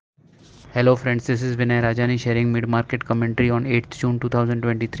Hello friends, this is Vinay Rajani sharing mid-market commentary on 8th June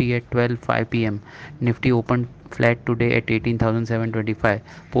 2023 at 12:05 p.m. Nifty opened flat today at 18,725.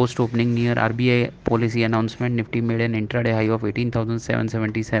 Post opening near RBI policy announcement, Nifty made an intraday high of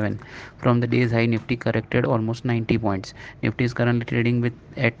 18,777. From the day's high, Nifty corrected almost 90 points. Nifty is currently trading with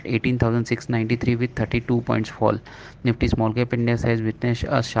at 18,693 with 32 points fall. Nifty small cap index has witnessed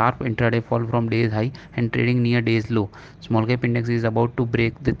a sharp intraday fall from day's high and trading near day's low. Small cap index is about to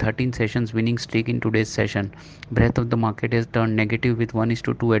break the 13 sessions winning streak in today's session. Breadth of the market has turned negative with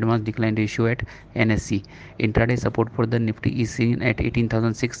 1:2 advanced decline ratio at NSE. Intraday support for the Nifty is seen at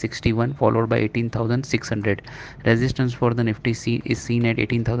 18,661 followed by 18,600. Resistance for the Nifty is seen at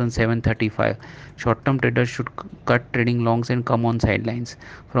 18,735. Short-term traders should cut trading longs and come on sidelines.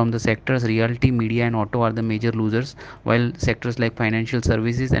 From the sectors, realty, media and auto are the major losers, while sectors like financial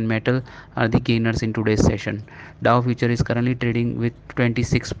services and metal are the gainers in today's session. Dow future is currently trading with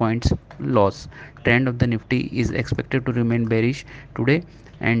 26 points loss. Trend of the Nifty is expected to remain bearish today,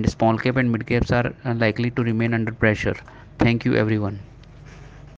 and small cap and mid caps are likely to remain under pressure. Thank you everyone.